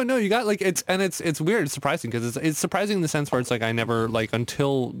 dude, no, you got like it's weird, it's surprising because it's surprising in the sense where it's like I never like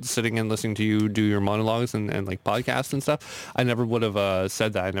until sitting and listening to you do your monologues and like podcasts and stuff, I never would have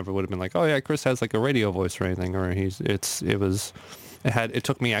said that. I never would have been like, oh yeah, Chris has like a radio voice or anything, or it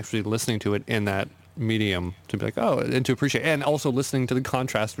took me actually listening to it in that medium to be like, oh, and to appreciate, and also listening to the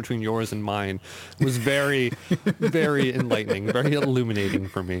contrast between yours and mine was very, very enlightening, very illuminating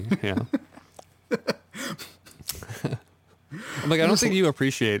for me. Yeah. I'm like, I don't think you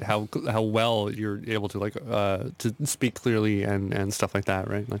appreciate how well you're able to like to speak clearly and stuff like that,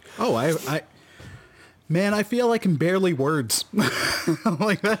 right? Like, oh, Man, I feel like I'm barely words.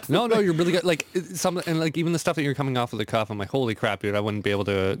 Like that. No, you're really good. Like and like even the stuff that you're coming off of the cuff, I'm like, holy crap, dude, I wouldn't be able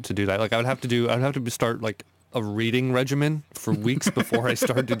to do that. Like I would have to start like a reading regimen for weeks before I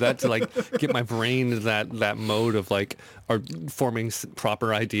started that to like get my brain into that mode of like forming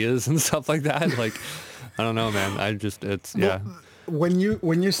proper ideas and stuff like that. Like, I don't know, man. Yeah. When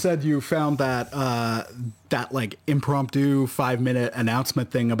you said you found that that like impromptu 5-minute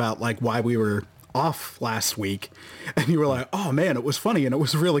announcement thing about like why we were off last week, and you were like, oh man, it was funny and it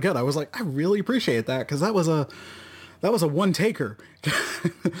was really good, I was like, I really appreciate that, because that was a one taker.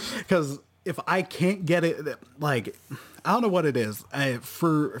 Because if I can't get it, like, I don't know what it is,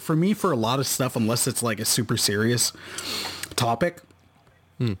 for me, for a lot of stuff, unless it's like a super serious topic,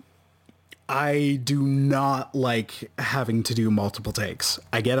 I do not like having to do multiple takes.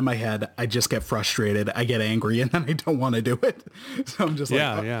 I get in my head, I just get frustrated, I get angry, and then I don't want to do it. So I'm just like,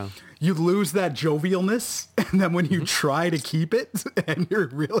 yeah. You lose that jovialness, and then when you try to keep it, and you're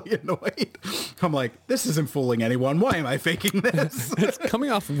really annoyed, I'm like, this isn't fooling anyone. Why am I faking this? It's coming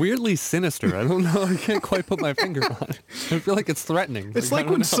off weirdly sinister. I don't know. I can't quite put my finger on it. I feel like it's threatening. It's like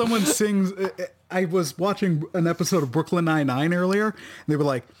when someone sings. I was watching an episode of Brooklyn Nine-Nine earlier, and they were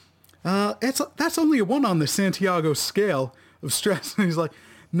like, that's only a 1 on the Santiago scale of stress. And he's like,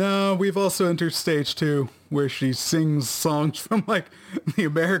 no, we've also entered stage 2, where she sings songs from like the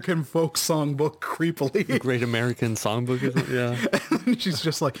American folk songbook creepily. The Great American Songbook, isn't it? Yeah. And she's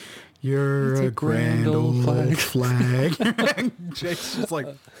just like, you're a grand old flag. And Jake's just like,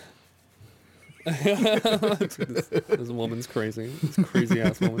 this woman's crazy. This crazy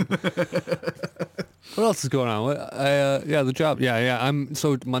ass woman. What else is going on? The job. Yeah.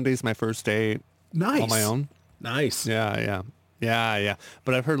 So Monday's my first day. Nice. On my own. Nice. Yeah.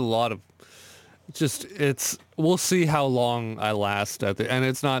 But I've heard a lot of we'll see how long I last and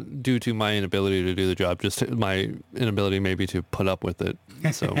it's not due to my inability to do the job, just my inability maybe to put up with it.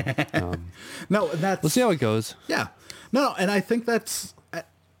 So no, we'll see how it goes. Yeah. No, and I think that's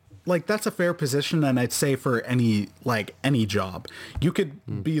a fair position, and I'd say for any job. You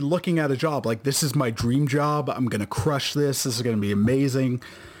could be looking at a job like, this is my dream job, I'm going to crush this is going to be amazing.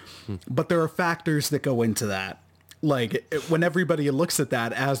 But there are factors that go into that. Like, when everybody looks at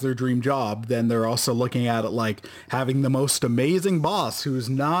that as their dream job, then they're also looking at it like having the most amazing boss who's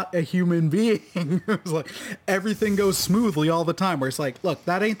not a human being. It's like everything goes smoothly all the time, where it's like, look,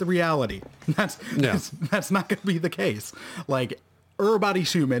 that ain't the reality. That's not going to be the case. Like,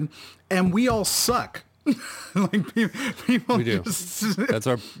 everybody's human, and we all suck. Like people we do. That's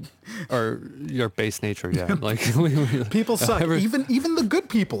our base nature. Yeah, like people suck. Even the good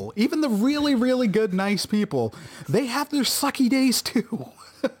people, even the really, really good, nice people, they have their sucky days too.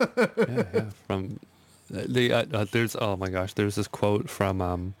 Yeah. From there's oh my gosh, there's this quote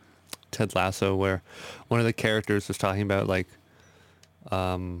from Ted Lasso where one of the characters was talking about like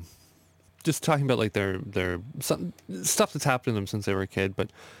just talking about like their some stuff that's happened to them since they were a kid, but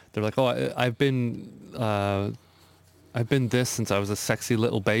they're like, oh, I've been this since I was a sexy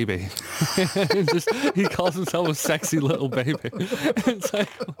little baby. He calls himself a sexy little baby. It's like,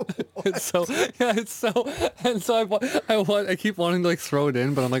 I keep wanting to like throw it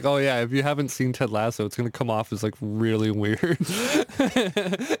in, but I'm like, oh yeah, if you haven't seen Ted Lasso, it's going to come off as like really weird.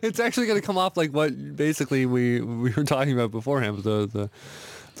 It's actually going to come off like what basically we were talking about beforehand,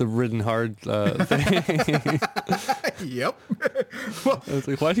 the ridden hard thing. Yep. Well, I was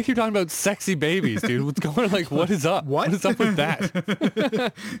like, why do you keep talking about sexy babies, dude? What's going on? Like, what is up? What is up with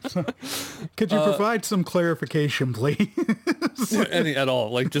that? Could you provide some clarification, please? Any at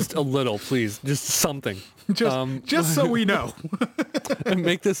all? Like, just a little, please. Just something. Just so we know. And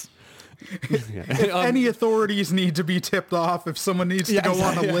make this... Yeah. If any authorities need to be tipped off, if someone needs to go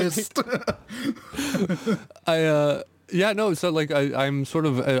on a list. Yeah, no, so like I'm sort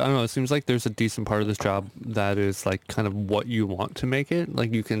of, I don't know, it seems like there's a decent part of this job that is like kind of what you want to make it.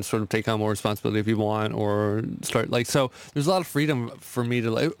 Like you can sort of take on more responsibility if you want or start like, so there's a lot of freedom for me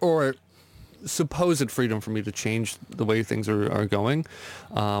to like, or supposed freedom for me to change the way things are going.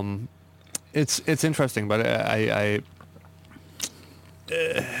 It's interesting, but I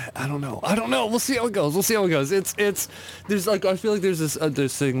don't know. We'll see how it goes. It's there's like, I feel like there's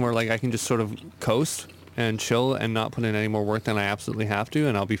this thing where like I can just sort of coast and chill and not put in any more work than I absolutely have to,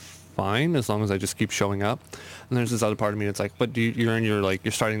 and I'll be fine as long as I just keep showing up. And there's this other part of me that's like, but you're in your like,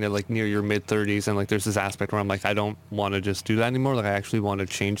 you're starting to like near your mid 30s, and like there's this aspect where I'm like, I don't want to just do that anymore. Like I actually want to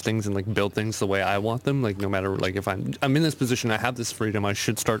change things and like build things the way I want them. Like no matter like if I'm in this position, I have this freedom, I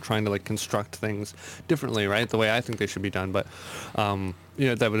should start trying to like construct things differently, right? The way I think they should be done. But that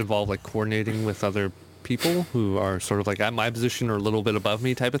would involve like coordinating with other people who are sort of like at my position or a little bit above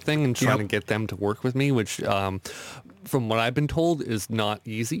me type of thing, and trying to get them to work with me, which from what I've been told is not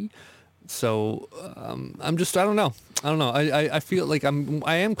easy. So I don't know. I feel like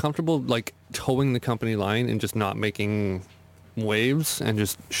I am comfortable like towing the company line and just not making waves and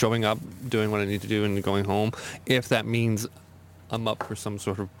just showing up, doing what I need to do and going home, if that means I'm up for some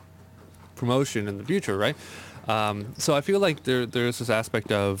sort of promotion in the future, right? So I feel like there's this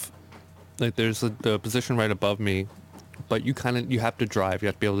aspect of like there's the position right above me, but you have to drive. You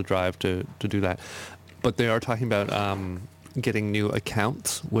have to be able to drive to do that. But they are talking about getting new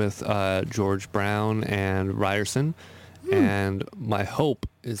accounts with George Brown and Ryerson, and my hope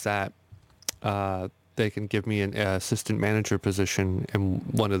is that they can give me an assistant manager position in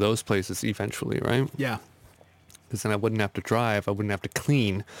one of those places eventually, right? Yeah. Because then I wouldn't have to drive. I wouldn't have to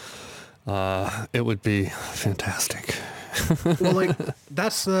clean. It would be fantastic. Well, like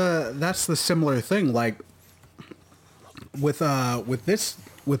that's the similar thing. Like with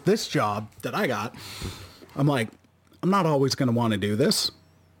this job that I got, I'm like, I'm not always going to want to do this.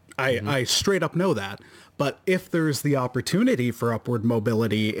 I straight up know that. But if there's the opportunity for upward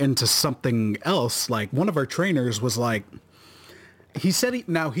mobility into something else, like one of our trainers was like, he said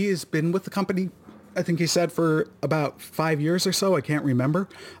he has been with the company, I think he said for about 5 years or so. I can't remember.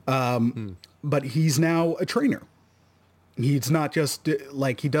 But he's now a trainer. He's not just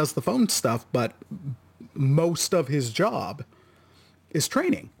like he does the phone stuff, but most of his job is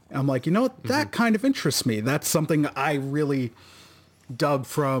training. I'm like, you know what? That kind of interests me. That's something I really dug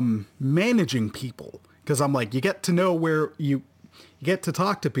from managing people, because I'm like, you get to know where you get to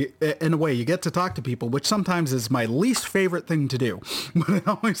talk to people. In a way, you get to talk to people, which sometimes is my least favorite thing to do. But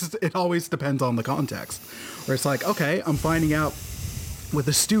it always depends on the context. Where it's like, okay, I'm finding out with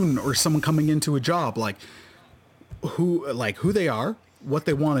a student or someone coming into a job, like who they are, what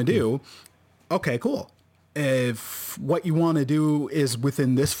they want to do. Okay, cool. If what you want to do is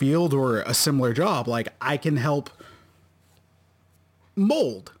within this field or a similar job, like I can help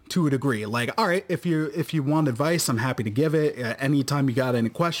mold to a degree. Like, all right, if you want advice, I'm happy to give it. Anytime you got any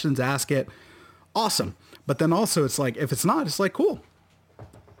questions, ask it. Awesome. But then also it's like, if it's not, it's like, cool.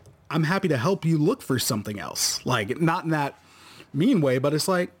 I'm happy to help you look for something else. Like, not in that mean way, but it's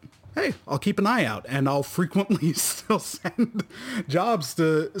like, hey, I'll keep an eye out, and I'll frequently still send jobs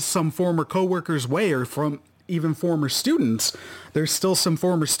to some former coworkers' way, or from even former students. There's still some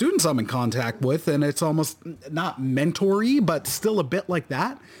former students I'm in contact with, and it's almost not mentor-y, but still a bit like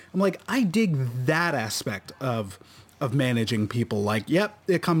that. I'm like, I dig that aspect of managing people. Like, yep,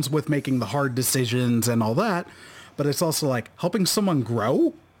 it comes with making the hard decisions and all that, but it's also like helping someone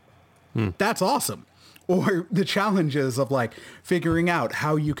grow. That's awesome. Or the challenges of like figuring out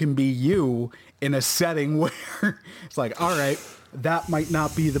how you can be you in a setting where it's like, all right, that might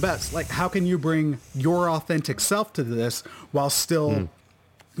not be the best. Like, how can you bring your authentic self to this while still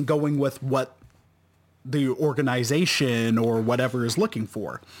going with what the organization or whatever is looking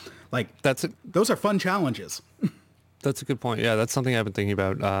for? Like That's it. those are fun challenges. That's a good point. Yeah, that's something I've been thinking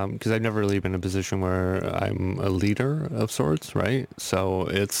about because I've never really been in a position where I'm a leader of sorts, right? So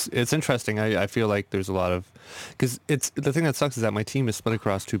it's interesting. I feel like there's a lot of because it's the thing that sucks is that my team is split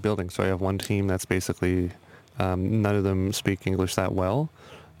across two buildings. So I have one team that's basically none of them speak English that well,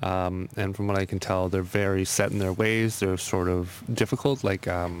 and from what I can tell, they're very set in their ways. They're sort of difficult, like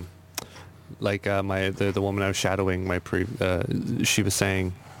the woman I was shadowing, she was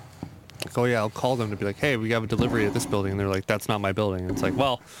saying. Like, oh yeah, I'll call them to be like, hey, we have a delivery at this building, and they're like, that's not my building. And it's like,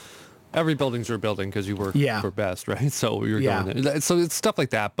 well, every building's your building because you work for Best, right? So you're going there. So it's stuff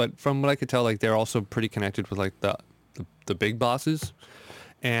like that. But from what I could tell, like they're also pretty connected with like the big bosses,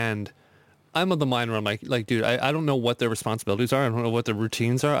 and I'm of the mind where I'm like, dude, I don't know what their responsibilities are. I don't know what their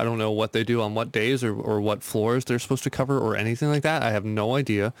routines are. I don't know what they do on what days or what floors they're supposed to cover or anything like that. I have no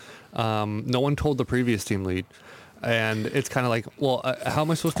idea. No one told the previous team lead. And it's kind of like, well, how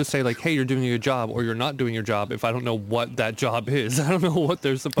am I supposed to say like, hey, you're doing a good job or you're not doing your job if I don't know what that job is? I don't know what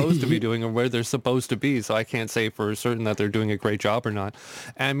they're supposed to be doing or where they're supposed to be. So I can't say for certain that they're doing a great job or not.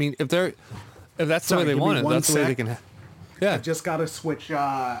 And I mean, if that's the way they want it, that's the way they can. Yeah. I just got to switch.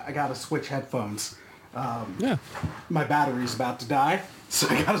 I got to switch headphones. Yeah. My battery's about to die, so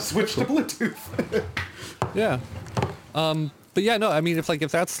I got to switch to Bluetooth. Yeah. But yeah, no, I mean, if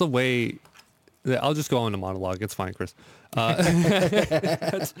that's the way. I'll just go on a monologue. It's fine, Chris.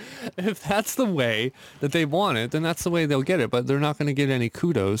 If that's the way that they want it, then that's the way they'll get it. But they're not going to get any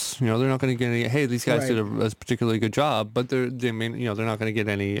kudos. They're not going to get any. Hey, these guys did a particularly good job. But they're not going to get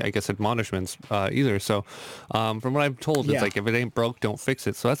any, I guess, admonishments either. So, from what I'm told, it's like if it ain't broke, don't fix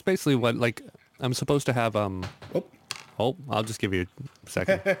it. So that's basically what I'm supposed to have. Oh, I'll just give you a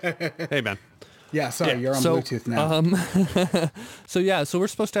second. Hey, man. Yeah, sorry, you're on Bluetooth now. So we're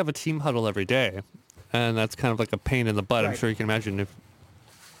supposed to have a team huddle every day, and that's kind of like a pain in the butt. I'm sure you can imagine if.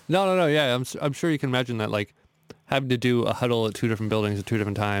 No. Yeah, I'm sure you can imagine that like having to do a huddle at two different buildings at two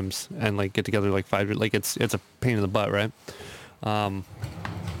different times and like get together like five. Like it's a pain in the butt, right?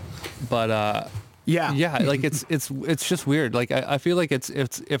 Yeah, like it's just weird. Like I feel like it's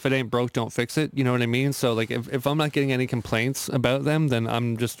if it ain't broke, don't fix it. You know what I mean? So like if I'm not getting any complaints about them, then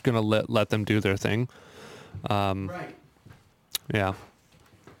I'm just gonna let them do their thing. Right. Yeah.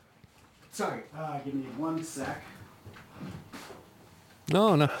 Sorry, give me 1 sec.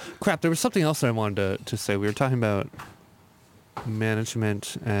 No. Crap, there was something else that I wanted to say. We were talking about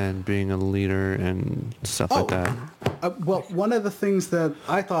management and being a leader and stuff like that. Well, one of the things that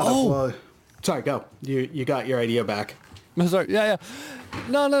I thought of was... Sorry, go. You got your idea back. Sorry, yeah.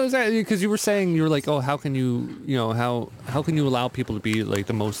 No, because you were saying, you were like, oh, how can how can you allow people to be like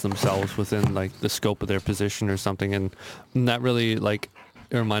the most themselves within like the scope of their position or something? And that really like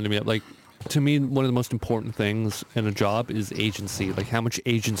it reminded me of like, to me, one of the most important things in a job is agency. Like how much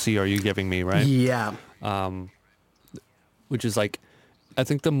agency are you giving me, right? Yeah. Which is like, I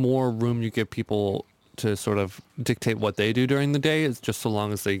think the more room you give people to sort of dictate what they do during the day, is just so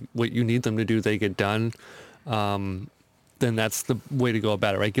long as what you need them to do, they get done, then that's the way to go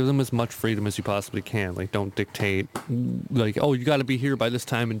about it, right? Give them as much freedom as you possibly can. Like, don't dictate, like, oh, you got to be here by this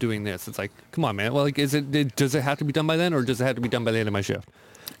time and doing this. It's like, come on, man. Well, like, does it have to be done by then, or does it have to be done by the end of my shift?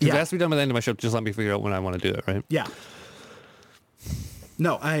 If it has to be done by the end of my shift, just let me figure out when I want to do it, right? Yeah.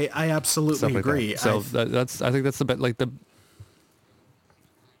 No, I absolutely agree. Like so I think that's the bit, like the.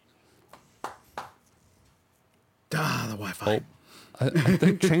 The Wi-Fi. I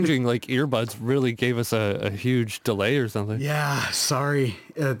think changing like earbuds really gave us a huge delay or something. Yeah, sorry.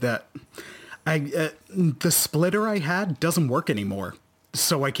 The splitter I had doesn't work anymore,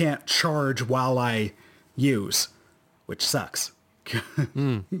 so I can't charge while I use, which sucks.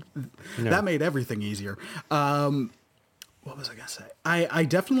 That made everything easier. What was I gonna say? I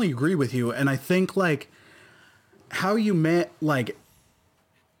definitely agree with you, and I think like how you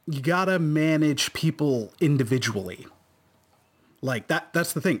you gotta manage people individually. Like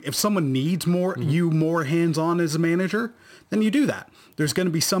that's the thing. If someone needs more hands-on as a manager, then you do that. There's going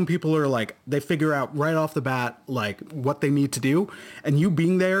to be some people who are like, they figure out right off the bat, like what they need to do. And you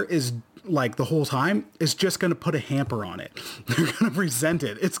being there is like the whole time is just going to put a hamper on it. They're going to resent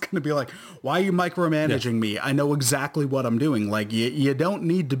it. It's going to be like, why are you micromanaging me? I know exactly what I'm doing. Like you don't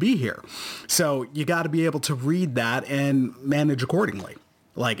need to be here. So you got to be able to read that and manage accordingly.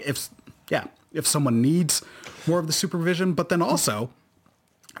 Like if someone needs more of the supervision, but then also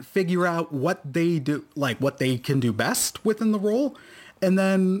figure out what they do, like what they can do best within the role. And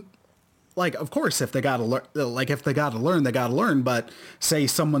then like, of course, if they got to learn, they got to learn. But say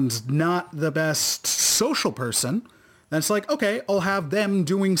someone's not the best social person, then it's like, okay, I'll have them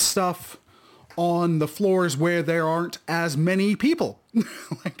doing stuff on the floors where there aren't as many people.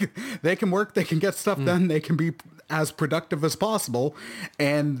 Like, they can work, they can get stuff done, they can be as productive as possible,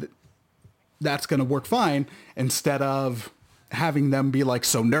 and that's going to work fine, instead of having them be like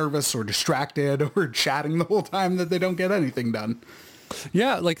so nervous or distracted or chatting the whole time that they don't get anything done.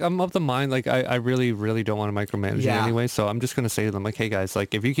 Yeah, like I'm of the mind, like I really, really don't want to micromanage it Yeah. anyway. So I'm just going to say to them, like, hey guys,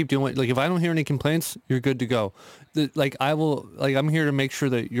 like if you keep doing, like if I don't hear any complaints, you're good to go. Like I will, like I'm here to make sure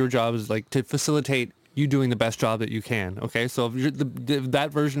that your job is like to facilitate you doing the best job that you can. Okay, so if you're that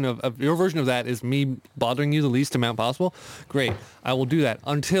version of your version of that is me bothering you the least amount possible, great. I will do that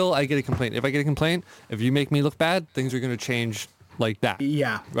until I get a complaint. If I get a complaint, if you make me look bad, things are going to change like that.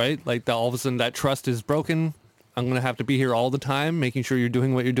 Yeah. Right? Like all of a sudden that trust is broken. I'm going to have to be here all the time, making sure you're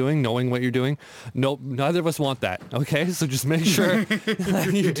doing what you're doing, knowing what you're doing. Nope, neither of us want that, okay? So just make sure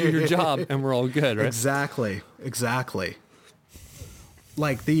that you do your job and we're all good, right? Exactly.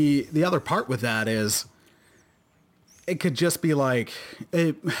 Like, the other part with that is, it could just be like,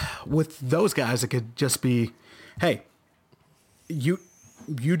 with those guys, it could just be, hey, you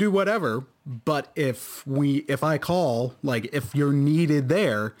do whatever, but if I call, like if you're needed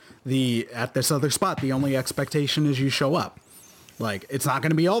there, at this other spot, the only expectation is you show up. Like, it's not going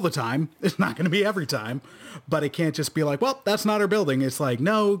to be all the time. It's not going to be every time, but it can't just be like, well, that's not our building. It's like,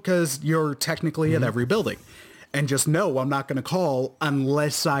 no, because you're technically at every building, and just know I'm not going to call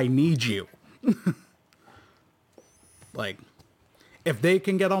unless I need you. Like, if they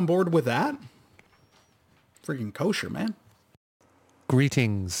can get on board with that, freaking kosher, man.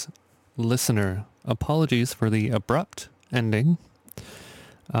 Greetings, listener. Apologies for the abrupt ending.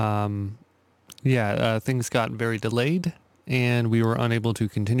 Things got very delayed and we were unable to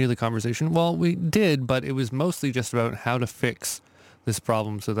continue the conversation. Well, we did, but it was mostly just about how to fix this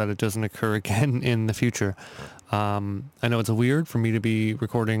problem so that it doesn't occur again in the future. I know it's weird for me to be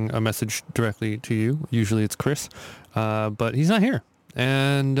recording a message directly to you. Usually it's Chris, but he's not here.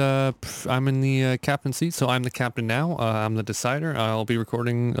 And I'm in the captain seat, so I'm the captain now. I'm the decider. I'll be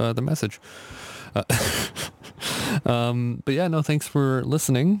recording the message. But yeah, no, thanks for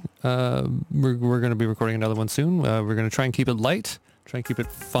listening. We're going to be recording another one soon. We're going to try and keep it light, try and keep it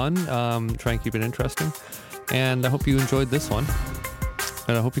fun, try and keep it interesting. And I hope you enjoyed this one.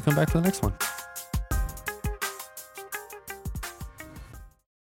 And I hope you come back for the next one.